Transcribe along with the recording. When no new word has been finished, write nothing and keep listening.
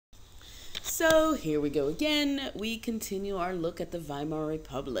So here we go again. We continue our look at the Weimar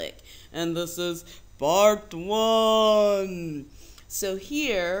Republic. And this is part 1. So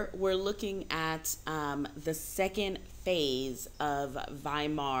here we're looking at the second phase of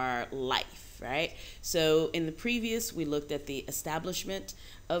Weimar life, right? So in the previous, we looked at the establishment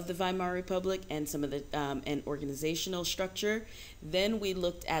of the Weimar Republic and some of the and organizational structure. Then we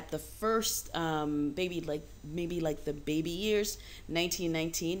looked at the first maybe the baby years,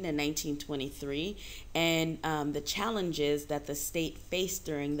 1919 and 1923, and the challenges that the state faced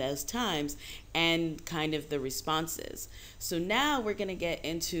during those times and kind of the responses. So now we're going to get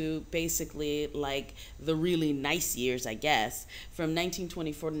into basically like the really nice years, I guess, from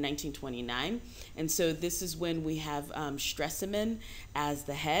 1924 to 1929. And so this is when we have Stresemann as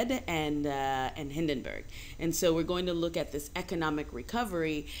the head and Hindenburg. And so we're going to look at this economic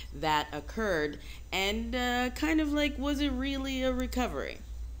recovery that occurred and kind of like, was it really a recovery?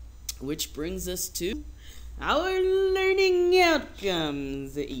 Which brings us to our learning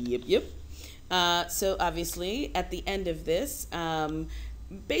outcomes. Yep. So obviously at the end of this,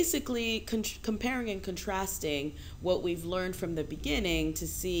 basically comparing and contrasting what we've learned from the beginning to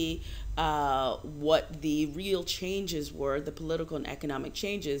see what the real changes were, the political and economic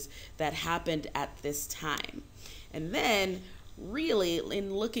changes that happened at this time. And then really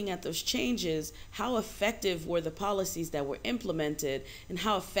in looking at those changes, how effective were the policies that were implemented and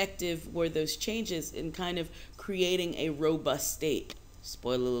how effective were those changes in kind of creating a robust state.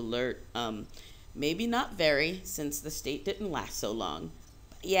 Spoiler alert, maybe not very, since the state didn't last so long.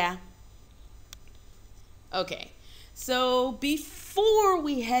 But yeah. Okay, so before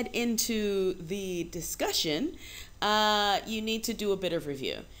we head into the discussion, you need to do a bit of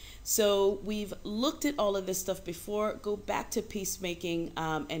review. So we've looked at all of this stuff before. Go back to peacemaking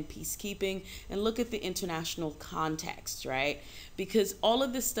and peacekeeping and look at the international context, right? Because all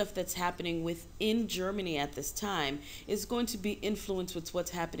of this stuff that's happening within Germany at this time is going to be influenced with what's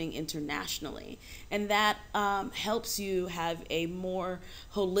happening internationally. And that helps you have a more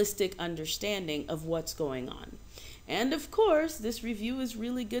holistic understanding of what's going on. And of course, this review is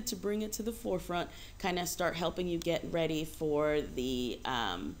really good to bring it to the forefront, kind of start helping you get ready for the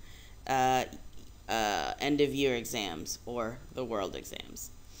end of year exams or the world exams.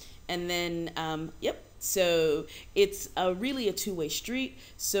 And then, yep, so it's really a two-way street.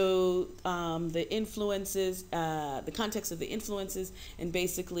 So the influences, the context of the influences and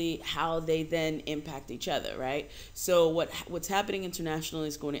basically how they then impact each other, right? So what's happening internationally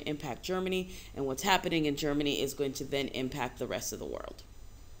is going to impact Germany, and what's happening in Germany is going to then impact the rest of the world.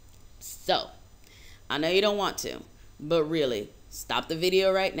 So I know you don't want to, but really, stop the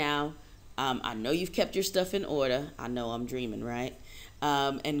video right now. I know you've kept your stuff in order. I know I'm dreaming, right?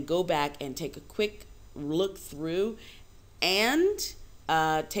 And go back and take a quick look through and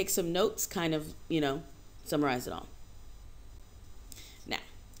take some notes, kind of, summarize it all. Now,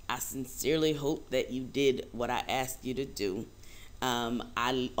 I sincerely hope that you did what I asked you to do.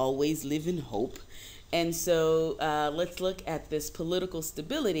 I always live in hope. And so let's look at this political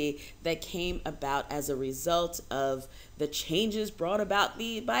stability that came about as a result of the changes brought about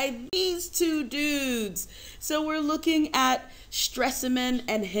by these two dudes. So we're looking at Stresemann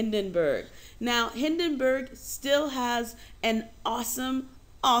and Hindenburg. Now, Hindenburg still has an awesome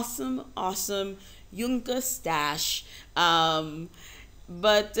Junker stash.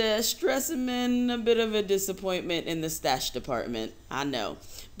 But Stresemann, a bit of a disappointment in the stash department, I know.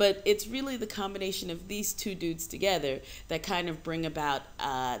 But it's really the combination of these two dudes together that kind of bring about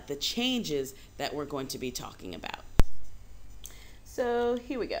the changes that we're going to be talking about. So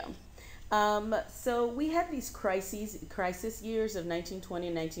here we go. So we had these crisis years of 1920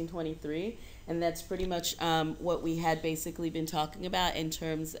 and 1923, and that's pretty much what we had basically been talking about in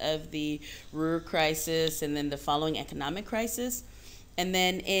terms of the Ruhr crisis and then the following economic crisis. And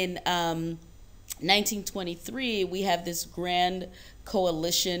then in 1923, we have this grand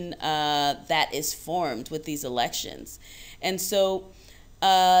coalition that is formed with these elections. And so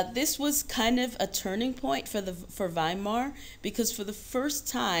this was kind of a turning point for Weimar, because for the first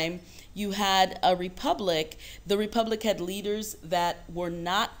time you had a republic. The republic had leaders that were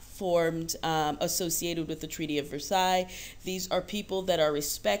not formed associated with the Treaty of Versailles. These are people that are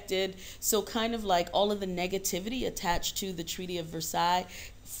respected. So kind of like all of the negativity attached to the Treaty of Versailles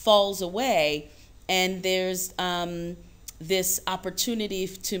falls away, and there's this opportunity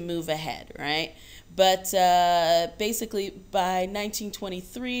to move ahead, right? But basically by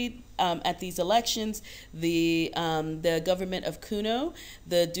 1923, at these elections, the government of Kuno,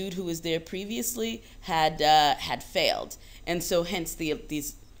 the dude who was there previously, had failed, and so hence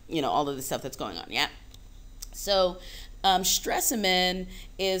these all of the stuff that's going on. Yeah. So Stresemann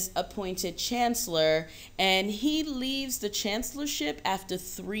is appointed chancellor, and he leaves the chancellorship after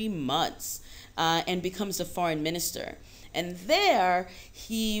 3 months and becomes a foreign minister. And there,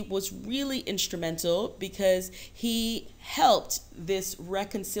 he was really instrumental because he helped this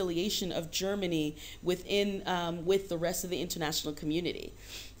reconciliation of Germany within with the rest of the international community.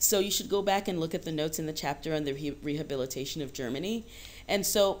 So you should go back and look at the notes in the chapter on the rehabilitation of Germany. And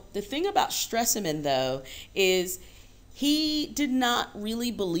so the thing about Stresemann, though, is he did not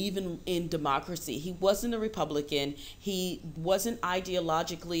really believe in democracy. He wasn't a Republican. He wasn't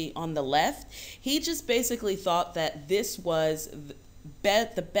ideologically on the left. He just basically thought that this was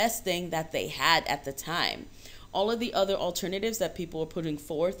the best thing that they had at the time. All of the other alternatives that people were putting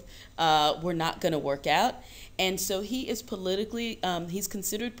forth were not going to work out. And so he is politically, he's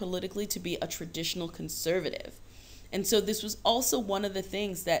considered politically to be a traditional conservative. And so this was also one of the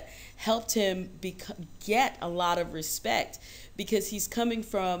things that helped him get a lot of respect, because he's coming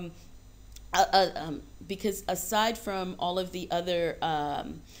from, because aside from all of the other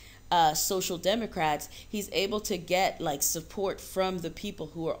social democrats, he's able to get like support from the people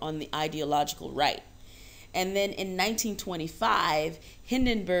who are on the ideological right. And then in 1925,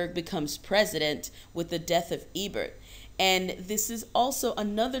 Hindenburg becomes president with the death of Ebert. And this is also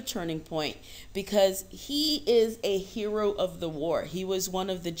another turning point because he is a hero of the war. He was one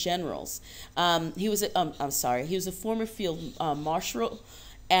of the generals. He was a former field marshal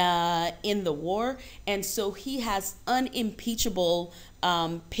in the war. And so he has unimpeachable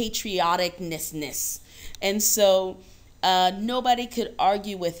patrioticness. And so nobody could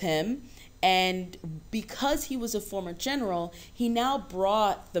argue with him. And because he was a former general, he now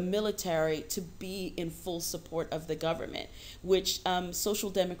brought the military to be in full support of the government, which Social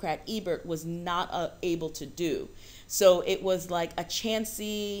Democrat Ebert was not able to do. So it was like a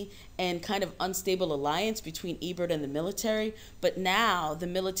chancy and kind of unstable alliance between Ebert and the military, but now the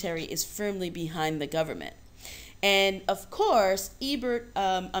military is firmly behind the government. And of course,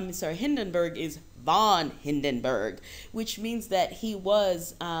 Hindenburg is von Hindenburg, which means that he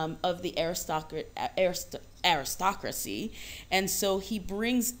was of the aristocracy. And so he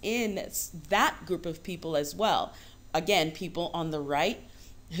brings in that group of people as well. Again, people on the right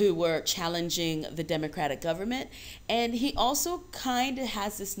who were challenging the democratic government. And he also kind of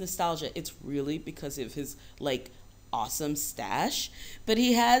has this nostalgia. It's really because of his awesome stash, but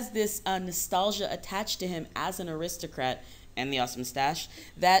he has this nostalgia attached to him as an aristocrat and the awesome stash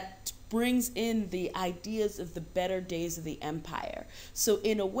that brings in the ideas of the better days of the empire. So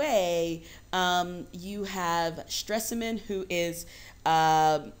in a way, you have Stresemann, who is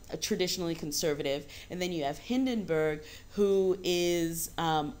traditionally conservative, and then you have Hindenburg, who is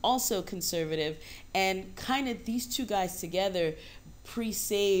also conservative, and kind of these two guys together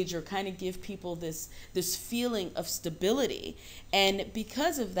presage or kind of give people this feeling of stability. And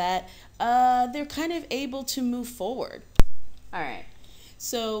because of that, they're kind of able to move forward. All right.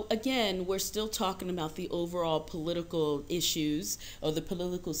 So again, we're still talking about the overall political issues or the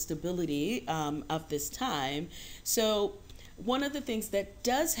political stability of this time. So one of the things that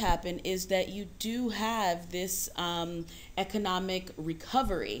does happen is that you do have this economic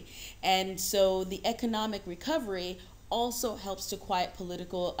recovery. And so the economic recovery also helps to quiet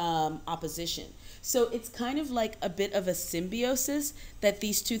political opposition. So it's kind of like a bit of a symbiosis that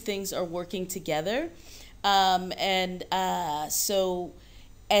these two things are working together. And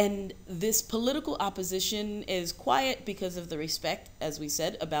this political opposition is quiet because of the respect, as we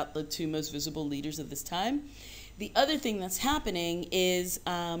said, about the two most visible leaders of this time. The other thing that's happening is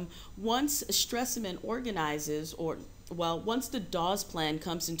once Stresemann organizes, once the Dawes Plan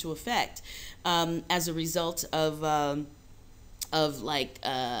comes into effect as a result of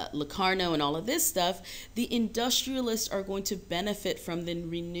Locarno and all of this stuff, the industrialists are going to benefit from the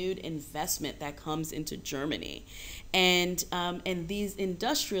renewed investment that comes into Germany. And these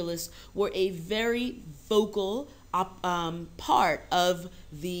industrialists were a very vocal part of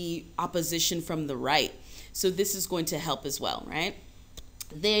the opposition from the right. So this is going to help as well, right?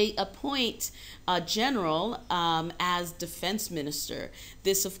 They appoint a general as defense minister.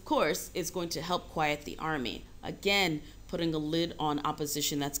 This, of course, is going to help quiet the army. Again, putting a lid on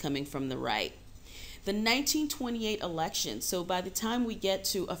opposition that's coming from the right. The 1928 election, so by the time we get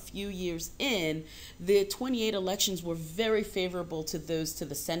to a few years in, the 28 elections were very favorable to those to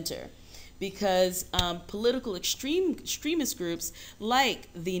the center, because political extremist groups like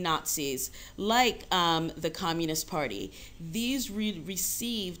the Nazis, like the Communist Party, these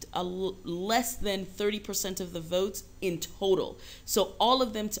received less than 30% of the votes in total. So all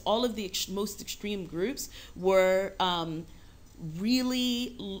of them, all of the most extreme groups were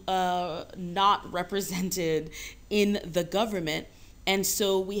really not represented in the government. And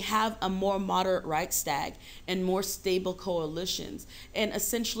so we have a more moderate Reichstag and more stable coalitions, and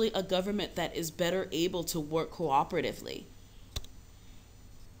essentially a government that is better able to work cooperatively.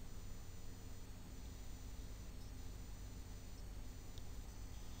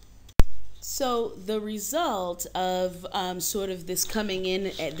 So the result of sort of this coming in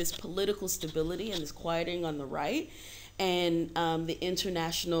at this political stability and this quieting on the right, and the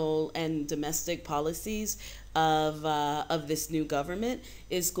international and domestic policies of this new government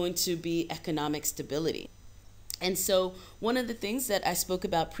is going to be economic stability. And so one of the things that I spoke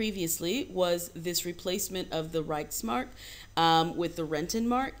about previously was this replacement of the Reichsmark with the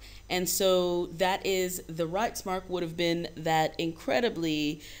Rentenmark. And so that is, the Reichsmark would have been that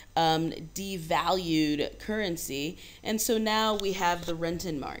incredibly devalued currency. And so now we have the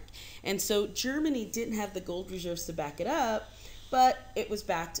Rentenmark. And so Germany didn't have the gold reserves to back it up, but it was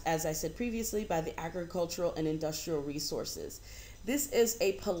backed, as I said previously, by the agricultural and industrial resources. This is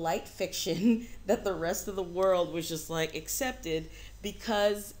a polite fiction that the rest of the world was just like accepted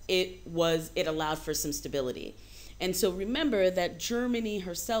because it allowed for some stability. And so remember that Germany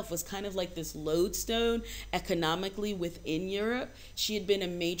herself was kind of like this lodestone economically within Europe. She had been a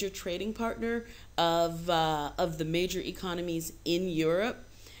major trading partner of the major economies in Europe,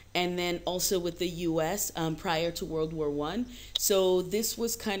 and then also with the U.S. Prior to World War I. So this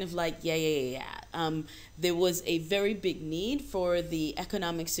was kind of like, yeah. There was a very big need for the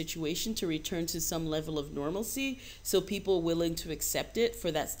economic situation to return to some level of normalcy, so people willing to accept it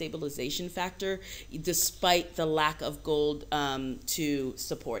for that stabilization factor, despite the lack of gold to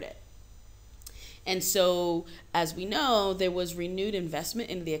support it. And so, as we know, there was renewed investment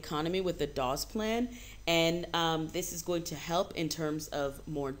in the economy with the Dawes Plan. And this is going to help in terms of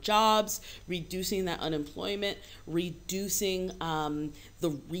more jobs, reducing that unemployment, reducing the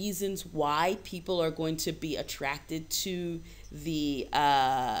reasons why people are going to be attracted to the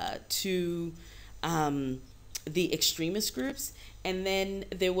extremist groups. And then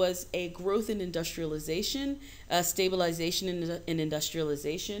there was a growth in industrialization, stabilization in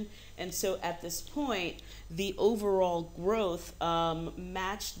industrialization. And so at this point, the overall growth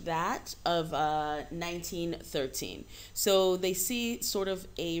matched that of 1913. So they see sort of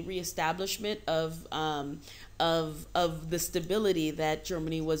a reestablishment of the stability that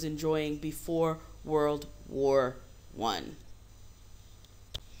Germany was enjoying before World War I.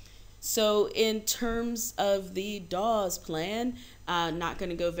 So in terms of the Dawes Plan, not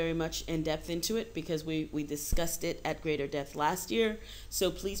going to go very much in depth into it because we discussed it at greater depth last year. So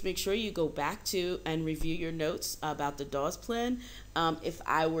please make sure you go back to and review your notes about the Dawes Plan. If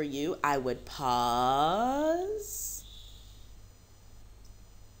I were you, I would pause.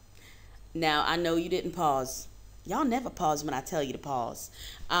 Now, I know you didn't pause. Y'all never pause when I tell you to pause.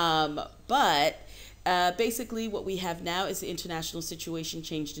 But basically, what we have now is the international situation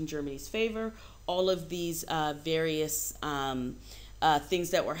changed in Germany's favor. All of these various things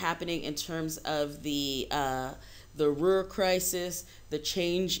that were happening in terms of the Ruhr crisis, the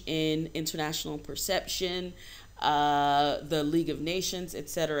change in international perception, the League of Nations,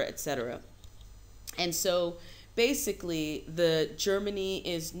 etc., etc. And so basically, the Germany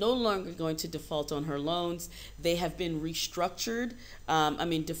is no longer going to default on her loans. They have been restructured.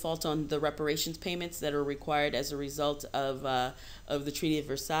 Default on the reparations payments that are required as a result of the Treaty of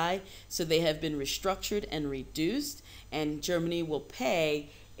Versailles. So they have been restructured and reduced, and Germany will pay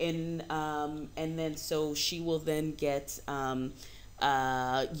and then so she will then get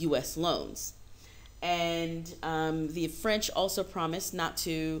U.S. loans. And the French also promised not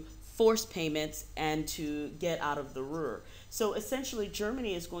to force payments and to get out of the Ruhr. So essentially,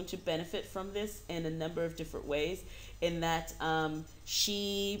 Germany is going to benefit from this in a number of different ways, in that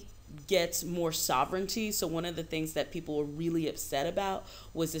she gets more sovereignty. So one of the things that people were really upset about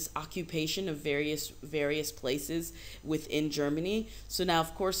was this occupation of various places within Germany. So now,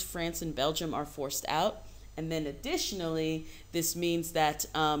 of course, France and Belgium are forced out. And then additionally, this means that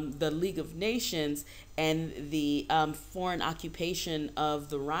the League of Nations and the foreign occupation of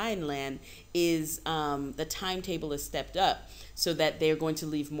the Rhineland is, the timetable is stepped up so that they're going to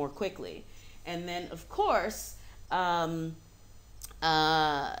leave more quickly. And then, of course, they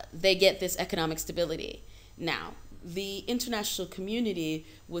get this economic stability. Now, the international community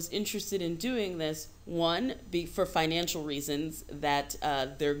was interested in doing this, one, for financial reasons that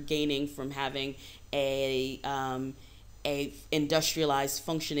they're gaining from having a industrialized,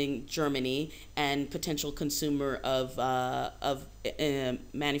 functioning Germany and potential consumer of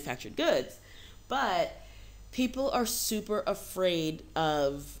manufactured goods. But people are super afraid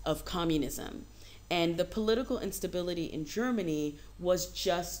of communism. And the political instability in Germany was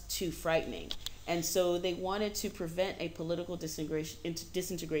just too frightening. And so they wanted to prevent a political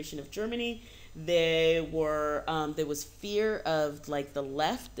disintegration of Germany. There was fear of like the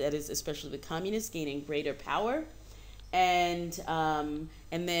left, that is especially the communists, gaining greater power, and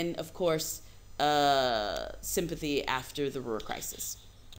then of course sympathy after the Ruhr crisis.